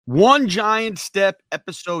One Giant Step,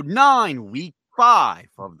 episode 9, week 5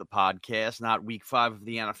 of the podcast, not week 5 of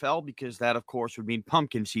the NFL, because that, of course, would mean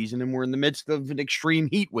pumpkin season, and we're in the midst of an extreme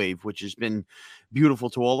heat wave, which has been beautiful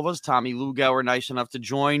to all of us. Tommy Lugauer, nice enough to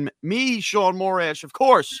join me, Sean Morash, of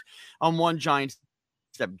course, on One Giant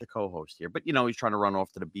Step, the co-host here. But, he's trying to run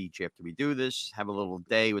off to the beach after we do this, have a little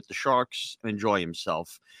day with the Sharks, and enjoy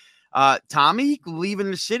himself. Tommy,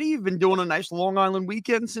 leaving the city, you've been doing a nice Long Island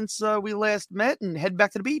weekend since we last met, and head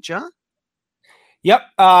back to the beach, huh? Yep,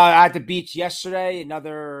 at the beach yesterday,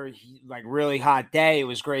 another really hot day. It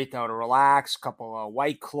was great though to relax, a couple of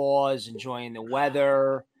White Claws, enjoying the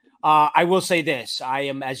weather. I will say this, I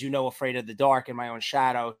am, as you know, afraid of the dark in my own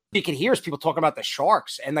shadow. You can hear people talking about the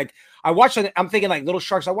sharks, and I'm thinking little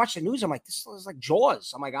sharks. I watch the news, I'm like, this is like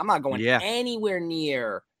Jaws. I'm like, I'm not going anywhere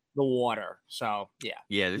near the water. So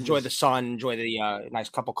enjoy the sun, enjoy the nice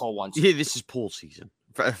couple cold ones. Yeah, this is pool season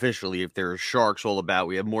officially. If there are sharks all about,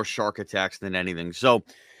 we have more shark attacks than anything. So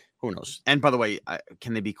who knows? And by the way,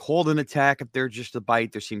 can they be called an attack if they're just a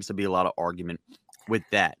bite? There seems to be a lot of argument with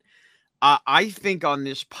that. I think on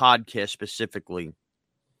this podcast specifically,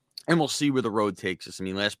 and we'll see where the road takes us. I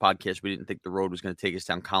mean, last podcast, we didn't think the road was going to take us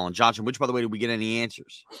down Colin Johnson, which, by the way, did we get any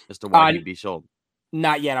answers as to why he'd be sold?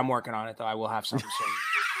 Not yet. I'm working on it, though. I will have something soon.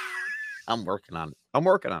 I'm working on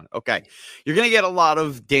it. Okay. You're going to get a lot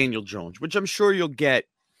of Daniel Jones, which I'm sure you'll get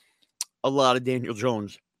a lot of Daniel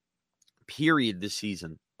Jones, period, this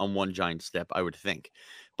season on One Giant Step, I would think.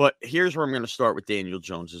 But here's where I'm going to start with Daniel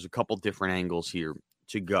Jones. There's a couple different angles here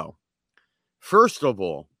to go. First of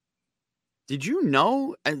all, did you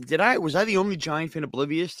know, was I the only Giant fan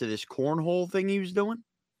oblivious to this cornhole thing he was doing?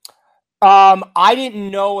 I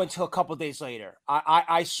didn't know until a couple days later.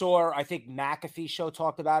 I saw, I think McAfee show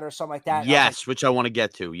talked about it or something like that. Yes, which I want to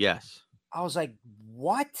get to. Yes. I was like,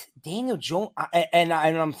 what? Daniel Jones? And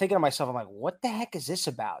I'm thinking to myself, I'm like, what the heck is this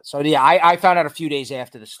about? So yeah, I found out a few days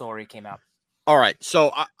after the story came out. All right.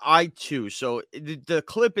 So I too. So the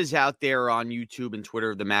clip is out there on YouTube and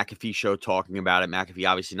Twitter of the McAfee show talking about it. McAfee,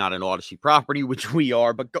 obviously not an Odyssey property, which we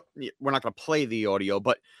are, but we're not going to play the audio,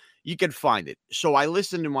 but you can find it. So I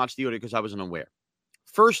listened and watched the audio because I wasn't aware.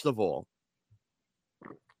 First of all,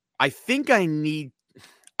 I think I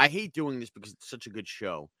hate doing this because it's such a good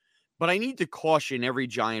show, but I need to caution every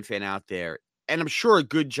Giant fan out there, and I'm sure a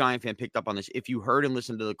good Giant fan picked up on this if you heard and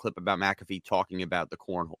listened to the clip about McAfee talking about the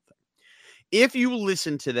cornhole thing. If you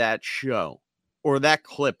listen to that show or that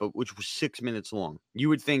clip, which was 6 minutes long, you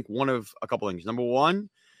would think one of a couple things. Number one,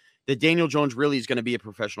 that Daniel Jones really is going to be a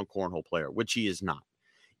professional cornhole player, which he is not.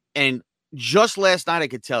 And just last night, I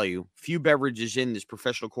could tell you, a few beverages in, this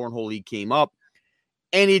professional cornhole league came up,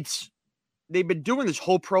 and they've been doing this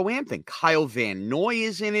whole pro-am thing. Kyle Van Noy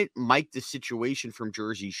is in it. Mike the Situation from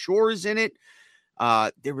Jersey Shore is in it.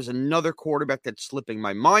 There was another quarterback that's slipping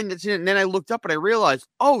my mind that's in it. And then I looked up and I realized,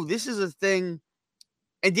 oh, this is a thing.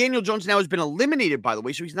 And Daniel Jones now has been eliminated, by the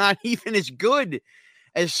way, so he's not even as good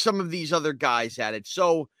as some of these other guys at it.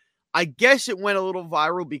 So I guess it went a little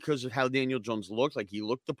viral because of how Daniel Jones looked. Like, he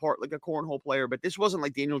looked the part like a cornhole player, but this wasn't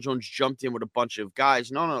like Daniel Jones jumped in with a bunch of guys.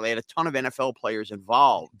 No, they had a ton of NFL players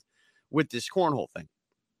involved with this cornhole thing.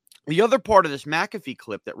 The other part of this McAfee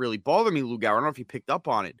clip that really bothered me, Lugauer, I don't know if you picked up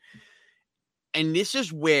on it, and this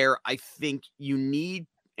is where I think you need,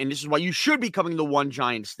 and this is why you should be coming to One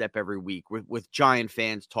Giant Step every week with Giant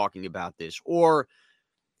fans talking about this, or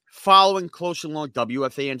following close along.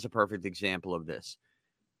 WFAN is a perfect example of this.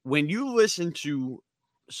 When you listen to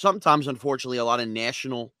sometimes, unfortunately, a lot of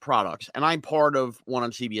national products, and I'm part of one on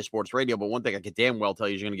CBS Sports Radio, but one thing I could damn well tell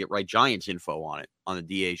you is you're going to get right Giants info on it on the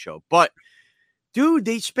DA show. But, dude,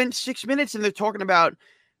 they spent 6 minutes and they're talking about,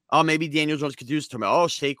 oh, maybe Daniel Jones could do this to me. Oh,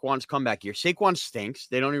 Saquon's comeback here. Saquon stinks.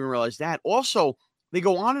 They don't even realize that. Also, they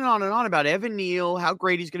go on and on and on about Evan Neal, how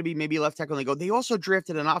great he's going to be, maybe left tackle. And they also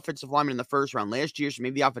drafted an offensive lineman in the first round last year, so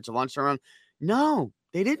maybe the offensive line's around. No,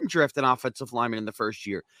 they didn't draft an offensive lineman in the first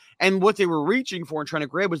year. And what they were reaching for and trying to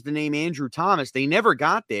grab was the name Andrew Thomas. They never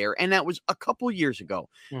got there, and that was a couple years ago.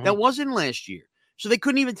 Mm-hmm. That wasn't last year. So they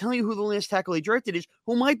couldn't even tell you who the last tackle they drafted is,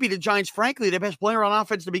 who might be the Giants. Frankly, the best player on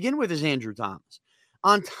offense to begin with is Andrew Thomas.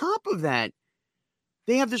 On top of that,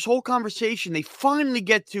 they have this whole conversation. They finally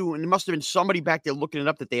get to, and it must have been somebody back there looking it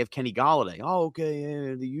up, that they have Kenny Golladay. Oh, okay,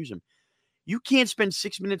 yeah, they use him. You can't spend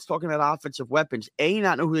 6 minutes talking about offensive weapons. A,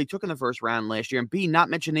 not know who they took in the first round last year, and B, not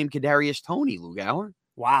mention name Kadarius Toney, Lugauer.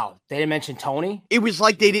 Wow, they didn't mention Toney? It was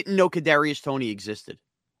like they didn't know Kadarius Toney existed.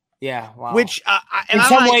 Yeah, wow. Which in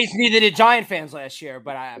some ways, neither did Giant fans last year,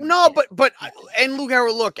 but and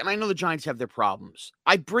Lugauer, look, and I know the Giants have their problems.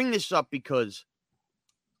 I bring this up because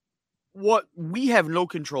what we have no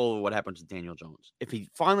control of what happens with Daniel Jones. If he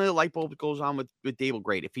finally the light bulb goes on with Dable,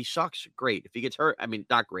 great. If he sucks, great. If he gets hurt, I mean,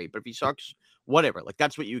 not great, but if he sucks, whatever. Like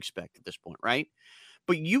that's what you expect at this point, right?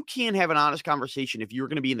 But you can't have an honest conversation if you're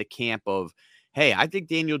going to be in the camp of, hey, I think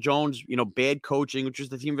Daniel Jones, bad coaching, which is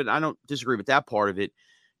the team, but I don't disagree with that part of it.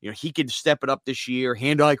 He could step it up this year,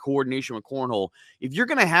 hand-eye coordination with Cornhole. If you're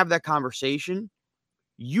going to have that conversation,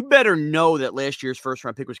 you better know that last year's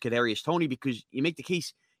first-round pick was Kadarius Toney because you make the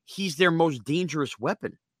case he's their most dangerous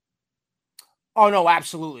weapon. Oh, no,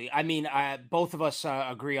 absolutely. I mean, both of us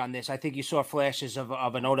agree on this. I think you saw flashes of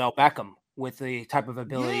an Odell Beckham with the type of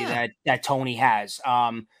ability that Toney has.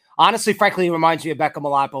 Honestly, frankly, he reminds me of Beckham a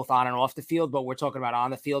lot, both on and off the field, but we're talking about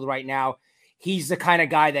on the field right now. He's the kind of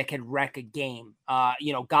guy that can wreck a game.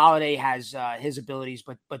 Galladay has his abilities,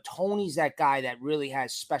 but Toney's that guy that really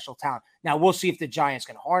has special talent. Now, we'll see if the Giants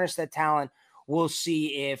can harness that talent. We'll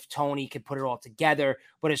see if Toney can put it all together.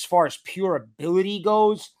 But as far as pure ability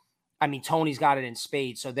goes, I mean, Toney's got it in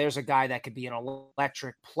spades. So there's a guy that could be an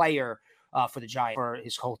electric player for the Giants for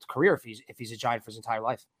his whole career if he's a Giant for his entire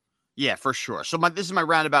life. Yeah, for sure. So this is my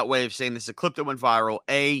roundabout way of saying this is a clip that went viral.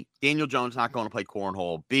 A, Daniel Jones not going to play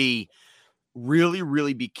cornhole. B, really,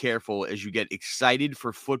 really be careful as you get excited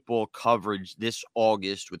for football coverage this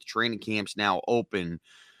August with training camps now open.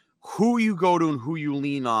 Who you go to and who you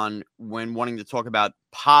lean on when wanting to talk about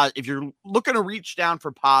if you're looking to reach down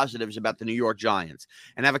for positives about the New York Giants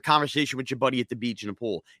and have a conversation with your buddy at the beach in the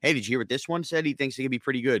pool. Hey, did you hear what this one said? He thinks he could be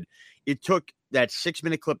pretty good. It took that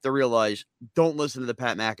 6-minute clip to realize don't listen to the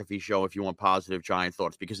Pat McAfee show if you want positive Giant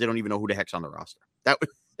thoughts because they don't even know who the heck's on the roster.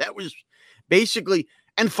 That was basically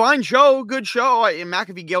and fine show, good show. And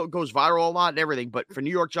McAfee goes viral a lot and everything, but for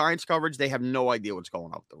New York Giants coverage, they have no idea what's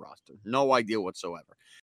going on with the roster. No idea whatsoever.